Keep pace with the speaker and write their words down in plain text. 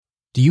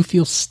Do you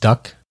feel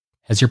stuck?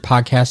 Has your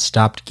podcast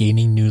stopped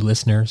gaining new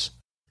listeners?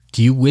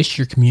 Do you wish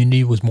your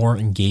community was more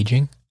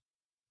engaging?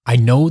 I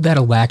know that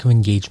a lack of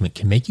engagement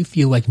can make you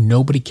feel like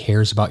nobody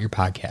cares about your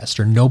podcast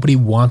or nobody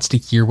wants to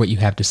hear what you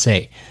have to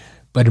say,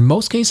 but in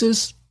most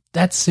cases,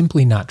 that's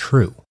simply not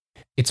true.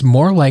 It's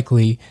more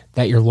likely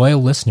that your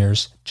loyal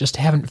listeners just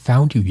haven't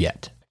found you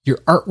yet. Your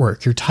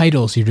artwork, your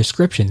titles, your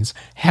descriptions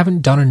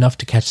haven't done enough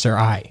to catch their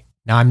eye.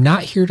 Now, I'm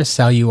not here to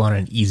sell you on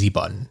an easy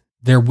button.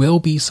 There will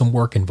be some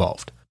work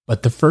involved,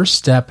 but the first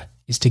step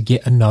is to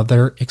get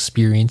another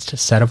experienced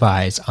set of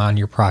eyes on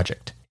your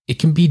project. It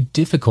can be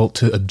difficult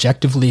to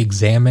objectively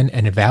examine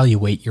and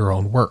evaluate your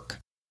own work.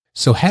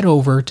 So head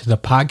over to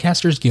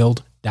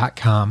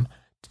thepodcastersguild.com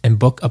and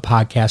book a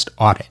podcast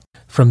audit.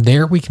 From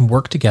there, we can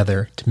work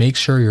together to make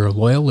sure your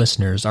loyal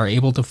listeners are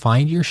able to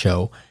find your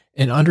show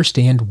and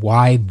understand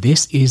why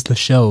this is the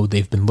show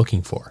they've been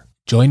looking for.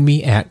 Join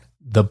me at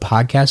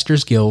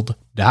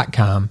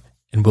thepodcastersguild.com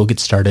and we'll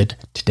get started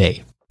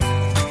today.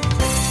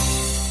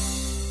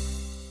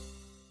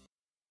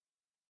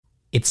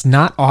 It's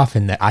not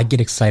often that I get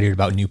excited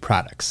about new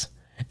products,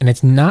 and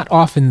it's not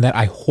often that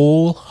I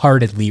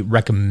wholeheartedly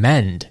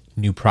recommend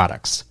new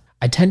products.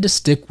 I tend to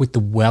stick with the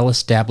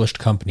well-established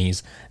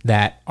companies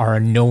that are a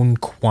known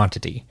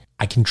quantity.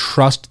 I can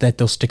trust that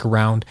they'll stick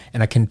around,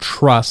 and I can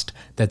trust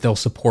that they'll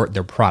support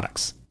their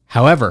products.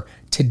 However,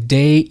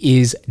 today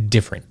is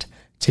different.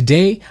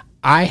 Today,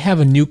 I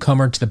have a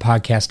newcomer to the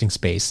podcasting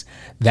space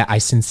that I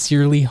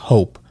sincerely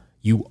hope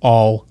you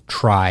all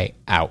try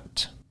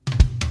out.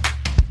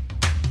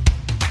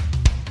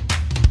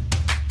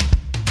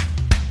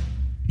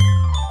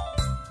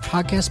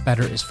 Podcast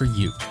Better is for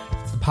you,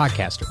 the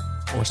podcaster,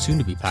 or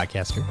soon-to-be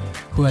podcaster,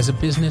 who has a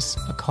business,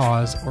 a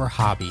cause, or a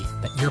hobby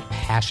that you're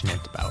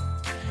passionate about.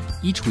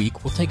 Each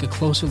week, we'll take a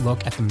closer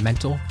look at the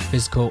mental,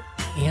 physical,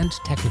 and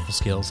technical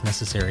skills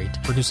necessary to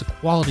produce a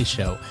quality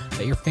show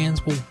that your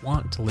fans will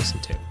want to listen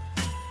to.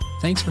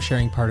 Thanks for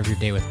sharing part of your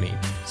day with me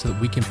so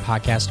that we can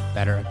podcast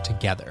better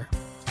together.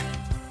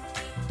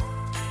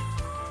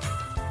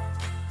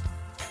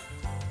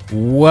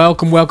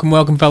 Welcome,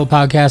 fellow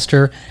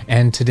podcaster.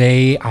 And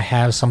today I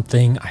have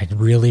something I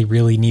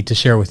really need to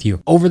share with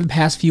you. Over the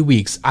past few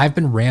weeks, I've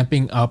been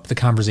ramping up the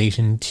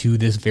conversation to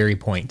this very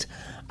point.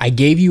 I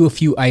gave you a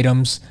few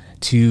items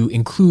to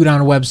include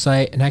on a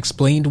website, and I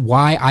explained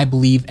why I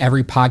believe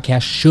every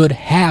podcast should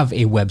have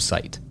a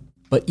website.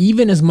 But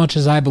even as much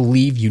as I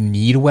believe you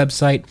need a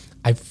website,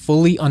 I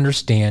fully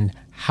understand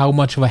how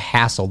much of a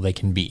hassle they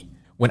can be.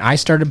 When I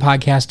started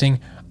podcasting,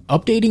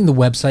 updating the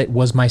website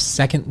was my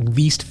second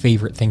least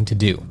favorite thing to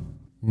do.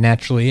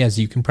 Naturally, as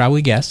you can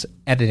probably guess,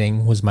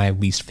 editing was my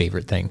least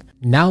favorite thing.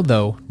 Now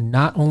though,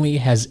 not only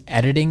has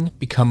editing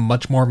become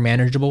much more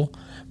manageable,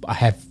 but I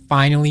have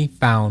finally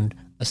found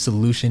a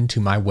solution to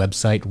my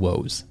website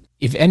woes.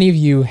 If any of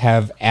you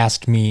have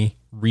asked me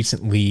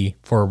recently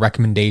for a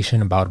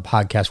recommendation about a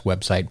podcast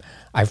website,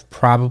 I've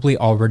probably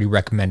already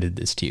recommended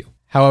this to you.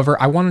 However,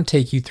 I want to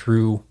take you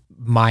through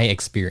my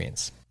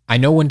experience. I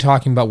know when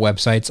talking about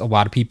websites, a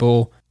lot of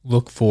people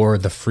look for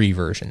the free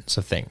versions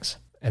of things.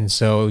 And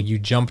so you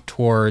jump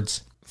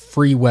towards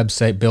free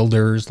website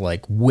builders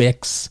like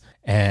Wix,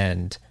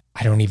 and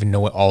I don't even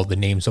know what all the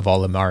names of all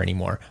of them are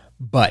anymore.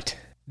 But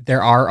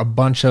there are a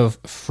bunch of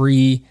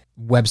free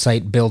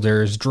website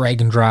builders,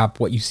 drag and drop,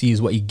 what you see is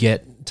what you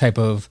get type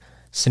of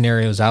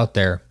scenarios out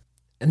there.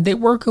 And they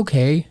work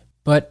okay,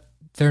 but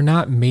they're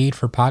not made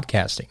for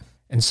podcasting.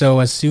 And so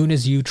as soon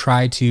as you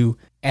try to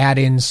add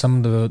in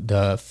some of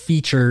the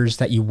features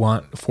that you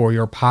want for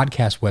your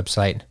podcast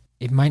website,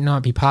 it might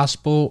not be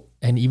possible,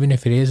 and even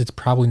if it is, it's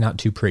probably not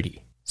too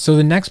pretty. So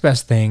the next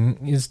best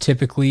thing is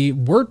typically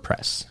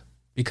WordPress,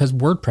 because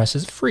WordPress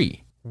is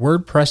free.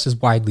 WordPress is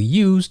widely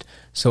used,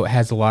 so it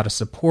has a lot of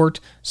support,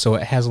 so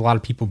it has a lot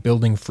of people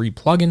building free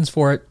plugins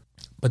for it,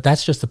 but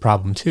that's just the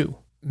problem too.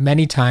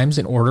 Many times,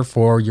 in order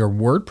for your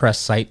WordPress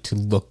site to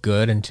look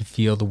good and to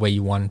feel the way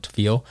you want it to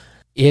feel,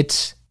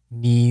 it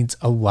needs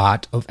a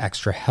lot of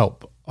extra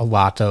help. A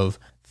lot of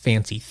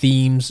fancy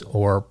themes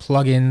or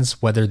plugins,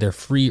 whether they're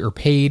free or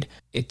paid.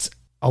 It's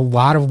a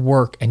lot of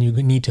work, and you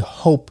need to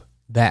hope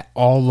that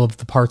all of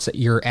the parts that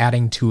you're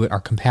adding to it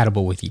are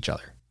compatible with each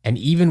other. And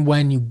even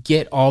when you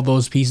get all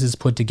those pieces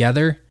put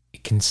together,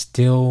 it can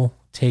still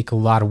take a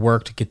lot of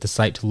work to get the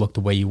site to look the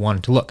way you want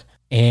it to look.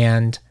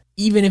 And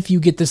even if you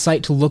get the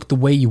site to look the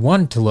way you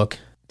want it to look,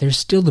 there's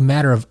still the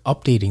matter of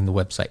updating the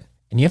website.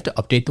 And you have to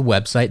update the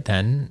website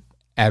then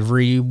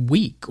every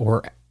week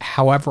or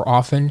however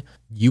often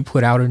you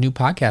put out a new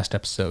podcast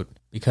episode,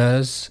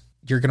 because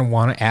you're going to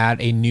want to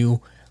add a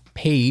new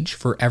page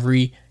for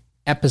every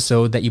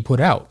episode that you put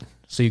out.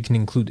 So you can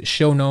include the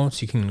show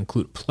notes, you can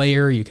include a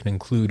player, you can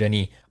include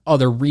any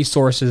other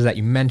resources that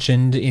you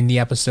mentioned in the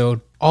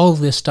episode, all of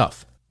this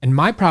stuff. And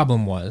my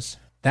problem was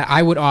that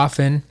I would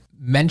often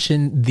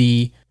mention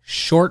the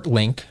short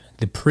link,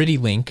 the pretty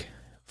link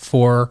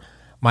for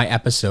my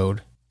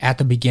episode at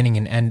the beginning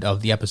and end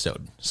of the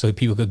episode. So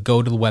people could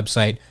go to the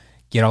website,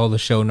 get all the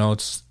show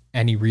notes,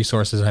 any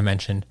resources I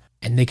mentioned,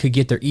 and they could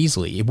get there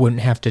easily. It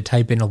wouldn't have to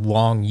type in a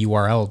long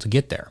URL to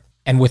get there.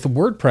 And with a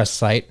WordPress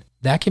site,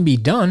 that can be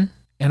done,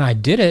 and I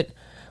did it,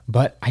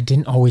 but I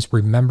didn't always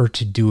remember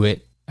to do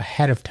it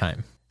ahead of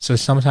time. So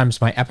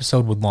sometimes my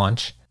episode would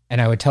launch,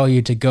 and I would tell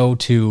you to go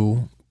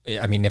to,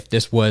 if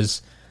this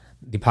was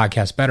the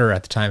Podcast Better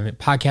at the time,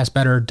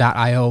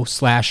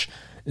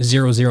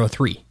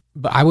 podcastbetter.io/003.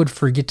 But I would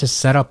forget to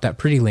set up that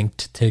pretty link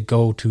to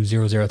go to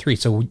 003.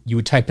 So you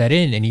would type that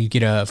in and you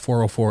get a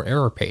 404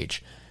 error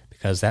page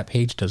because that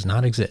page does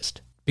not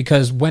exist.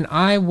 Because when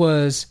I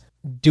was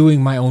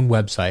doing my own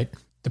website,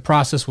 the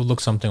process would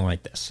look something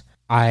like this.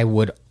 I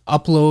would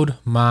upload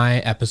my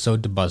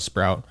episode to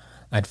Buzzsprout.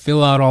 I'd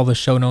fill out all the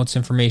show notes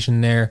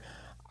information there.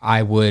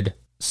 I would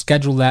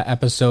schedule that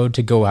episode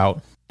to go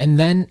out. And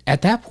then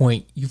at that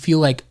point, you feel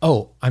like,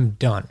 oh, I'm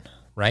done,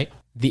 right?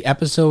 The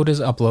episode is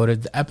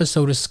uploaded. The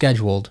episode is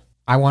scheduled.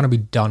 I want to be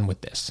done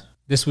with this.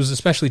 This was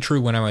especially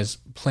true when I was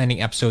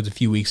planning episodes a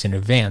few weeks in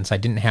advance. I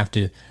didn't have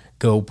to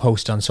go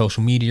post on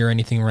social media or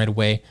anything right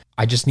away.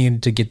 I just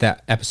needed to get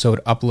that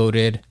episode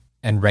uploaded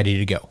and ready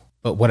to go.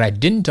 But what I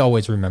didn't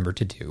always remember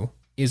to do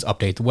is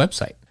update the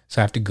website.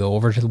 So I have to go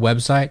over to the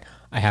website.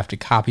 I have to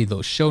copy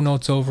those show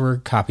notes over,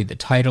 copy the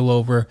title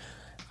over,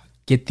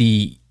 get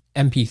the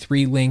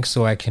MP3 link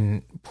so I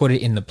can put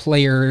it in the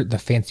player, the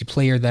fancy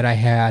player that I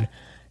had,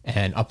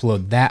 and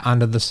upload that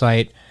onto the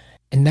site.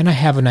 And then I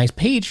have a nice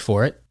page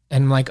for it.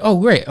 And I'm like,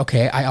 oh, great.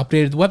 Okay, I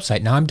updated the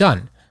website. Now I'm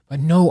done. But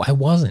no, I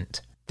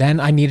wasn't.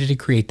 Then I needed to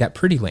create that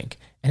pretty link.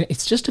 And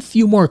it's just a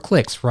few more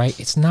clicks, right?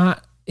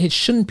 It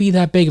shouldn't be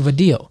that big of a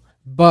deal.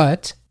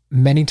 But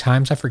many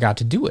times I forgot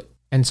to do it.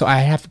 And so I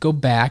have to go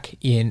back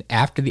in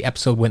after the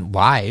episode went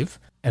live.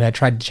 And I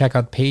tried to check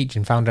out the page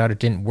and found out it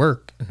didn't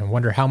work. And I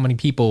wonder how many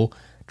people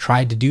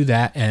tried to do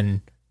that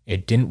and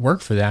it didn't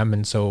work for them.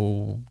 And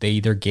so they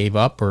either gave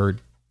up or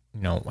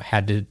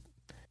had to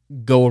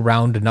go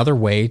around another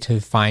way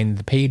to find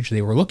the page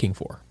they were looking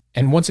for.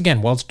 And once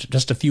again, while it's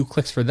just a few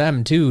clicks for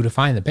them too to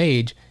find the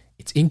page,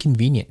 it's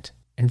inconvenient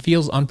and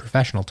feels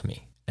unprofessional to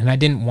me. And I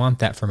didn't want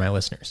that for my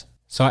listeners.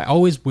 So I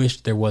always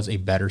wished there was a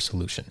better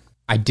solution.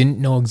 I didn't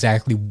know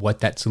exactly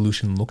what that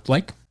solution looked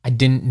like. I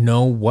didn't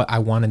know what I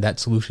wanted that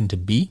solution to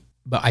be,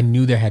 but I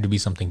knew there had to be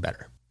something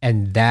better.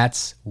 And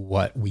that's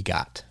what we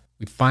got.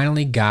 We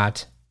finally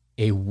got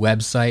a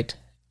website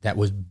that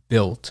was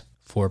built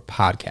for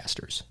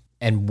podcasters.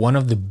 And one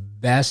of the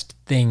best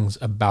things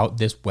about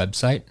this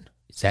website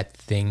is that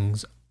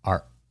things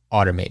are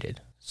automated.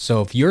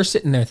 So if you're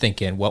sitting there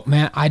thinking, well,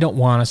 Matt, I don't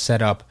want to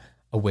set up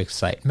a Wix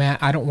site.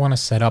 Matt, I don't want to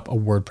set up a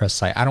WordPress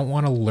site. I don't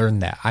want to learn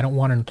that. I don't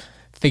want to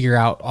figure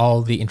out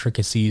all the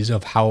intricacies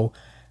of how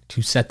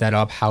to set that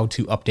up, how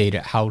to update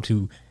it, how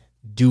to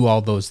do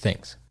all those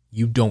things.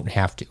 You don't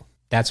have to.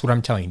 That's what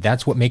I'm telling you.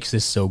 That's what makes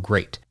this so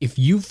great. If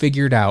you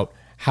figured out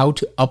how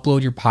to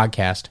upload your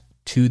podcast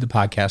to the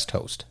podcast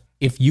host,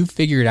 if you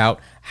figured out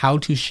how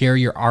to share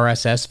your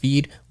RSS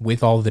feed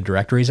with all the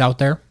directories out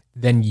there,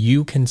 then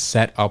you can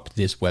set up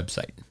this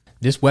website.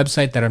 This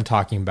website that I'm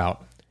talking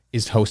about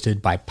is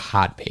hosted by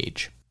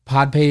Podpage.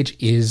 Podpage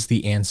is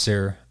the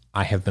answer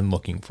I have been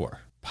looking for.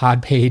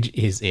 Podpage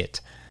is it.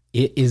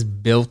 It is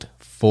built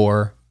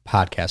for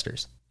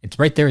podcasters. It's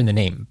right there in the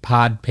name,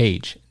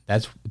 Podpage.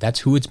 That's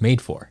who it's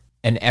made for.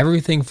 And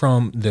everything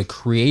from the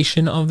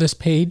creation of this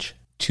page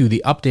to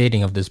the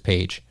updating of this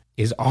page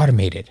is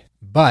automated.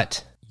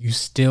 But you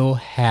still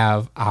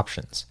have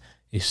options.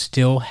 You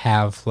still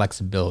have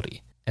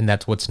flexibility. And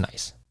that's what's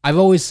nice. I've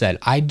always said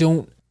I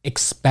don't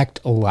expect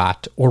a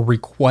lot or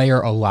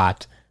require a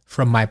lot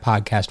from my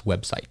podcast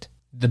website.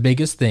 The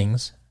biggest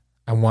things,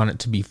 I want it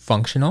to be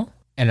functional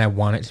and I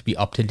want it to be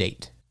up to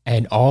date.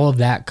 And all of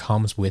that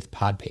comes with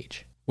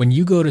Podpage. When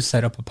you go to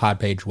set up a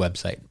Podpage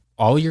website,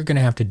 all you're going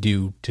to have to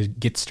do to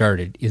get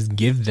started is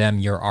give them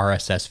your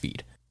RSS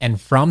feed. And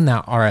from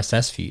that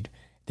RSS feed,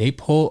 they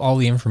pull all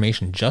the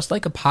information just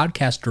like a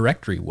podcast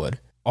directory would.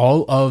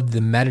 All of the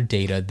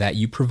metadata that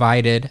you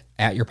provided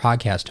at your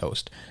podcast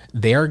host,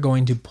 they are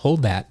going to pull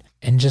that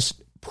and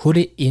just put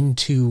it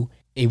into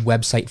a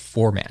website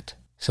format.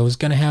 So it's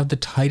going to have the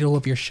title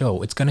of your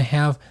show. It's going to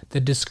have the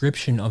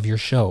description of your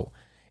show.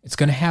 It's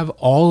going to have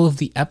all of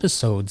the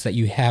episodes that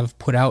you have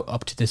put out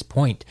up to this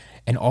point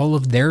and all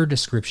of their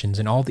descriptions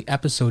and all the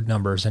episode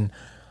numbers and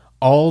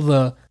all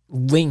the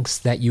links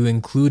that you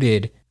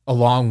included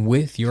along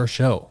with your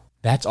show.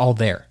 That's all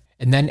there.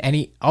 And then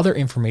any other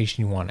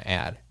information you want to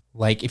add,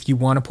 like if you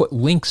want to put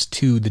links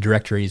to the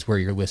directories where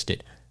you're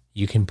listed,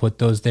 you can put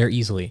those there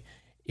easily.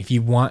 If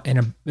you want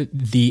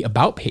the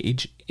About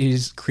page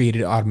is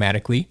created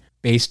automatically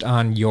based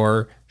on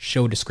your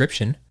show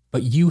description,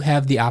 but you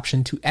have the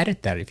option to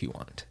edit that if you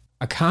want.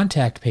 A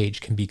contact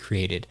page can be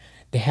created.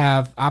 They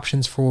have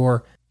options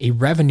for a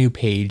revenue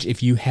page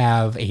if you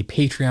have a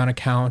Patreon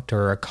account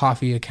or a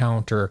Ko-fi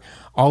account or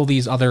all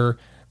these other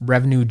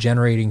revenue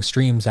generating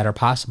streams that are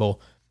possible.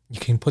 You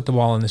can put them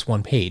all on this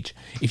one page.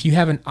 If you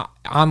have an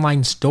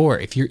online store,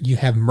 if you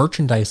have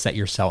merchandise that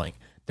you're selling,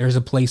 there's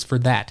a place for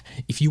that.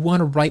 If you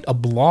want to write a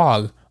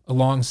blog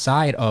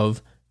alongside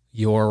of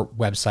your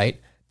website,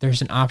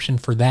 there's an option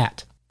for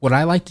that. What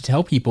I like to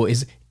tell people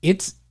is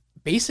it's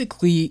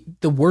basically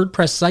the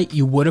WordPress site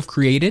you would have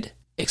created,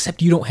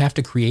 except you don't have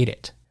to create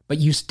it, but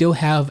you still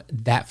have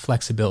that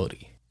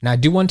flexibility. Now, I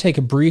do want to take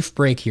a brief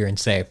break here and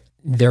say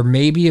there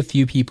may be a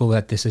few people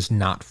that this is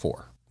not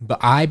for, but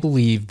I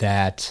believe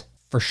that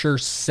for sure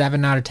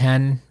 7 out of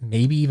 10,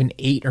 maybe even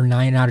 8 or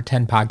 9 out of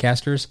 10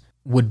 podcasters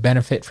would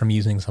benefit from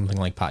using something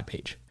like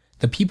Podpage.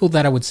 The people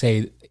that I would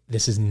say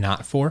this is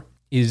not for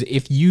is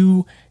if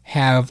you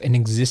have an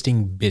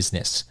existing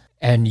business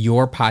and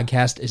your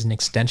podcast is an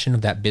extension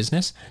of that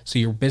business, so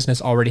your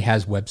business already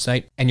has a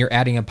website and you're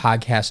adding a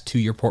podcast to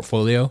your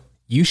portfolio,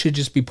 you should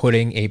just be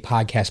putting a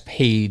podcast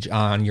page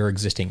on your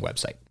existing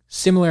website.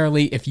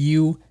 Similarly, if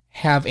you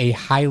have a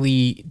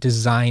highly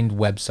designed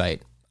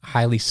website,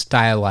 highly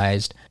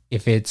stylized,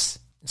 if it's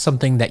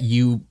something that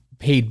you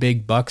paid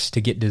big bucks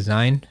to get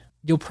designed,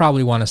 you'll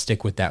probably want to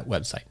stick with that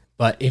website.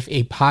 But if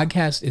a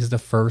podcast is the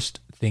first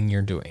thing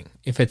you're doing,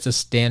 if it's a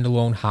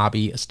standalone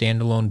hobby, a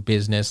standalone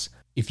business,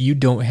 if you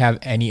don't have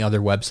any other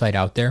website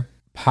out there,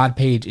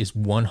 Podpage is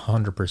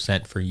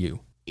 100% for you.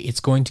 It's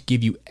going to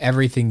give you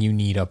everything you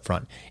need up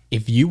front.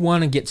 If you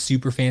want to get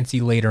super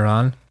fancy later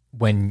on,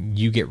 when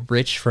you get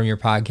rich from your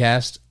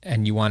podcast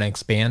and you want to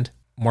expand,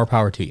 more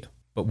power to you.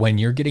 But when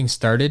you're getting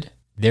started,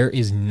 there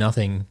is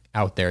nothing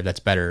out there that's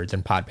better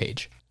than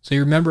Podpage. So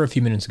you remember a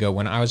few minutes ago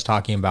when I was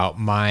talking about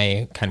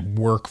my kind of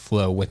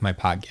workflow with my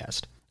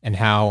podcast and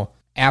how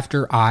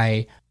after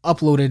I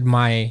uploaded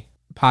my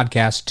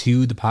podcast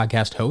to the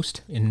podcast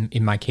host,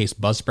 in my case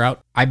Buzzsprout,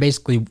 I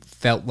basically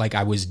felt like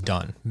I was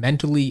done.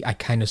 Mentally, I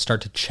kind of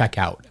start to check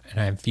out and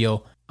I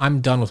feel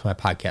I'm done with my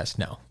podcast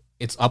now.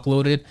 It's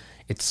uploaded,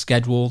 it's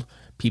scheduled,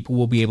 people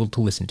will be able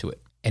to listen to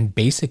it. And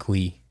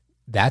basically,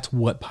 that's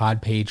what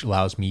Podpage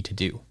allows me to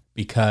do.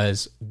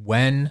 Because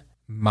when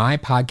my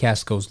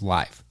podcast goes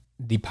live,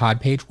 the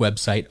Podpage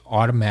website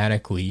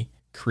automatically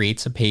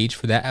creates a page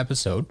for that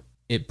episode.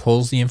 It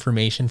pulls the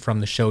information from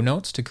the show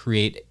notes to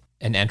create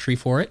an entry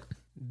for it.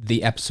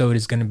 The episode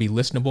is going to be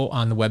listenable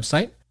on the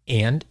website,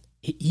 and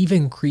it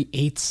even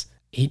creates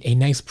a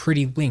nice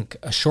pretty link,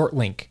 a short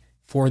link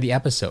for the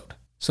episode.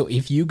 So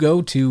if you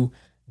go to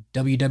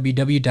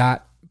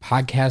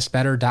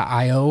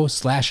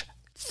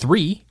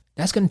www.podcastbetter.io/3,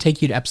 that's going to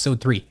take you to episode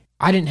 3.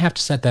 I didn't have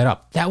to set that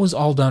up. That was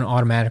all done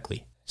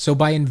automatically. So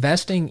by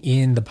investing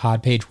in the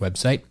Podpage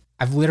website,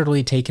 I've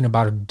literally taken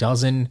about a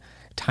dozen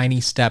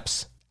tiny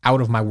steps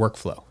out of my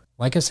workflow.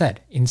 Like I said,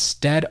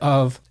 instead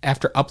of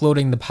after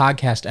uploading the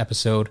podcast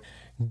episode,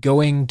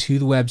 going to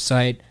the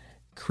website,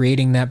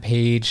 creating that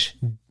page,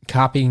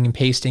 copying and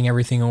pasting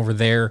everything over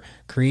there,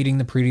 creating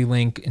the pretty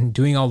link, and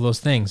doing all those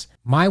things,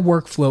 my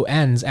workflow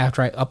ends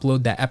after I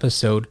upload that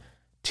episode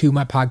to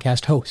my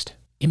podcast host.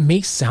 It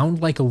may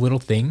sound like a little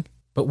thing,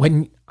 but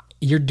when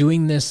you're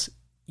doing this,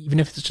 even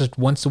if it's just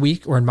once a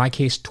week, or in my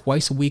case,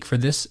 twice a week for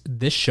this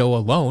show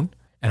alone,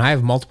 and I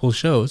have multiple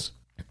shows,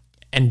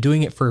 and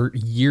doing it for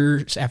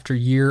years after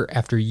year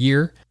after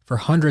year for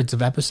hundreds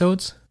of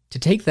episodes, to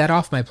take that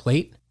off my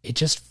plate, it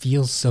just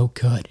feels so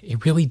good.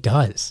 It really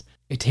does.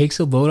 It takes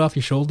a load off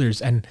your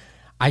shoulders, and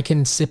I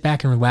can sit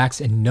back and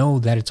relax and know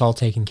that it's all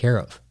taken care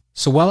of.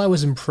 So while I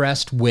was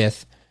impressed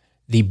with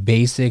the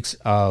basics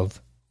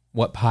of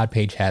what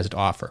Podpage has to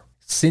offer,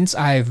 since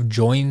I've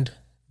joined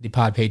the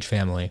Podpage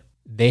family,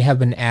 they have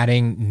been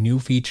adding new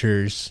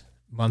features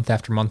month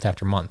after month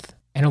after month.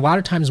 And a lot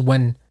of times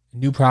when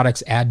new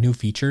products add new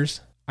features,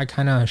 I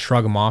kind of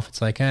shrug them off.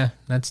 It's like,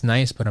 that's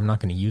nice, but I'm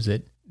not going to use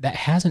it. That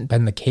hasn't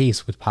been the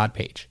case with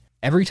Podpage.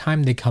 Every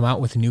time they come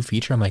out with a new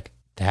feature, I'm like,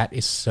 that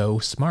is so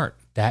smart.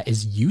 That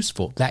is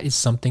useful. That is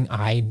something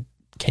I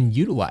can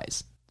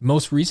utilize. The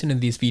most recent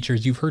of these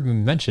features you've heard me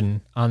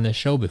mention on this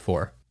show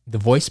before, the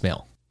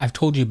voicemail. I've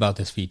told you about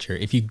this feature.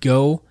 If you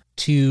go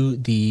to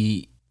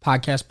the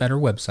Podcast Better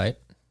website,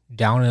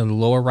 down in the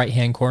lower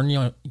right-hand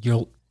corner,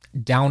 you'll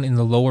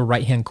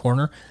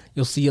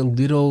see a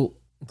little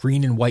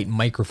green and white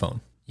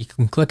microphone. You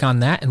can click on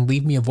that and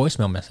leave me a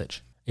voicemail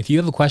message. If you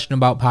have a question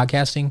about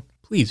podcasting,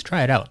 please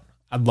try it out.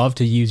 I'd love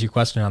to use your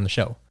question on the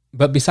show.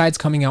 But besides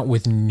coming out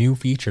with new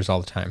features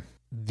all the time,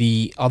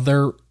 the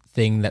other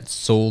thing that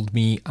sold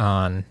me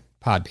on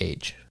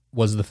Podpage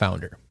was the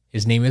founder.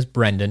 His name is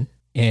Brendan,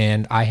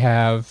 and I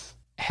have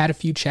had a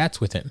few chats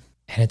with him.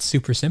 And it's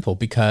super simple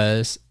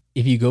because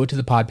if you go to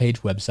the Podpage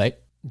website,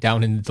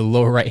 down in the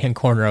lower right-hand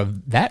corner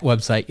of that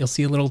website, you'll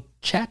see a little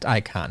chat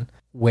icon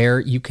where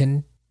you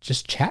can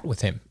just chat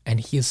with him. And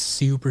he is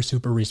super,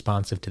 super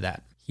responsive to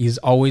that. He's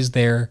always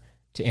there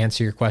to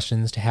answer your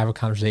questions, to have a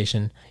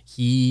conversation.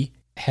 He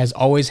has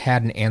always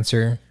had an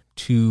answer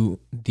to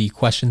the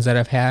questions that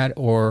I've had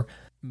or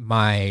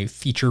my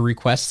feature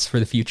requests for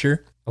the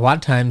future. A lot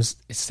of times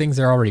it's things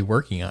they're already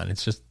working on.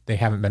 It's just they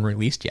haven't been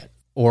released yet.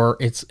 Or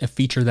it's a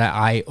feature that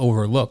I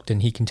overlooked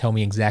and he can tell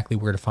me exactly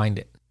where to find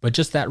it. But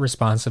just that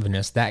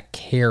responsiveness, that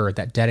care,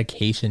 that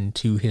dedication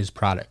to his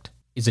product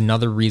is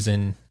another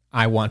reason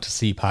I want to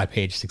see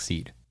Podpage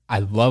succeed. I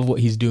love what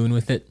he's doing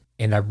with it,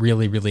 and I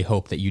really, really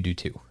hope that you do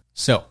too.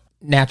 So,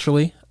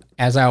 naturally,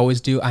 as I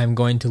always do, I'm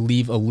going to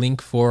leave a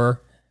link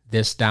for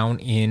this down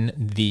in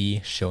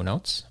the show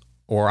notes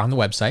or on the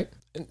website.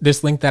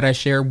 This link that I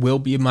share will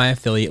be my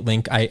affiliate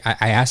link. I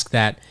ask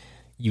that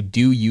you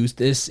do use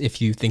this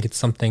if you think it's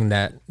something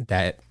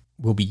that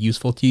will be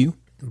useful to you.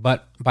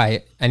 But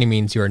by any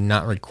means, you are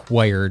not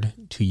required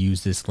to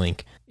use this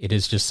link. It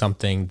is just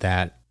something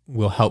that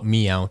will help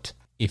me out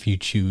if you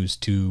choose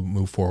to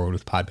move forward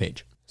with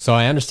Podpage. So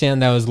I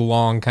understand that was a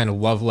long kind of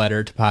love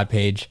letter to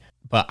Podpage,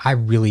 but I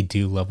really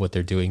do love what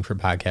they're doing for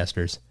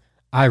podcasters.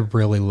 I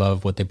really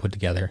love what they put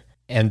together.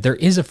 And there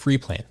is a free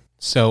plan.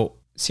 So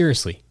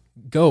seriously,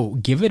 go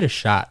give it a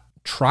shot.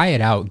 Try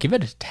it out. Give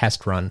it a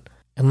test run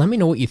and let me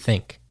know what you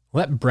think.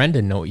 Let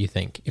Brendan know what you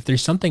think. If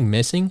there's something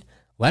missing,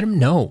 let him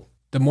know.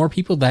 The more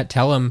people that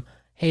tell him,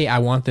 hey, I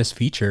want this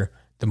feature,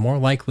 the more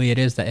likely it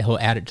is that he'll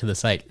add it to the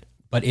site.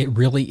 But it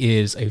really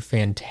is a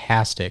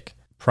fantastic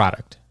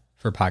product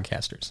for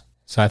podcasters.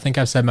 So I think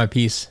I've said my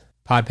piece.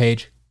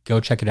 Podpage, go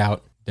check it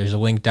out. There's a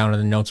link down in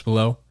the notes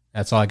below.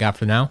 That's all I got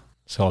for now.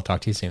 So I'll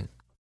talk to you soon.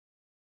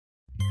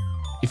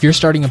 If you're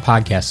starting a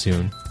podcast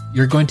soon,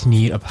 you're going to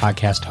need a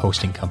podcast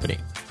hosting company.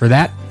 For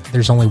that,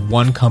 there's only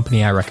one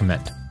company I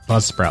recommend,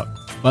 Buzzsprout.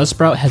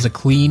 Buzzsprout has a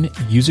clean,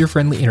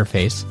 user-friendly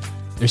interface.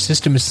 Their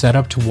system is set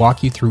up to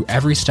walk you through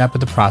every step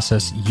of the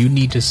process you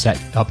need to set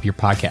up your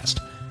podcast.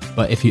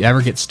 But if you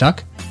ever get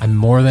stuck, I'm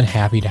more than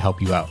happy to help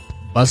you out.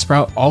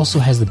 Buzzsprout also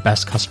has the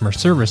best customer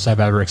service I've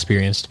ever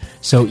experienced,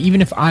 so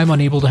even if I'm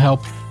unable to help,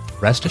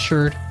 rest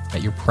assured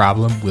that your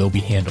problem will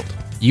be handled.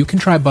 You can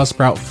try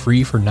Buzzsprout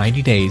free for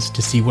 90 days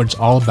to see what it's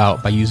all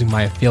about by using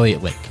my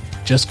affiliate link.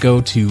 Just go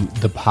to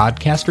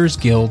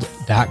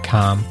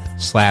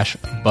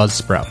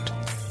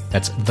thepodcastersguild.com/Buzzsprout.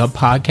 That's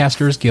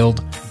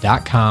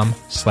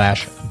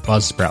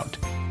thepodcastersguild.com/Buzzsprout.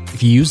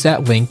 If you use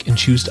that link and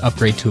choose to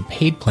upgrade to a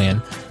paid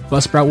plan,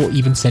 Buzzsprout will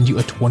even send you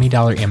a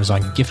 $20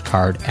 Amazon gift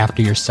card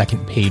after your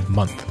second paid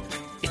month.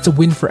 It's a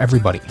win for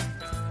everybody.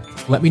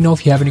 Let me know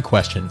if you have any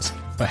questions,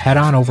 but head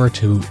on over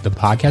to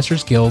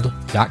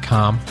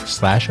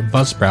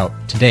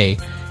thepodcastersguild.com/Buzzsprout today,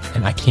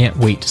 and I can't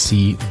wait to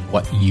see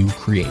what you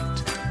create.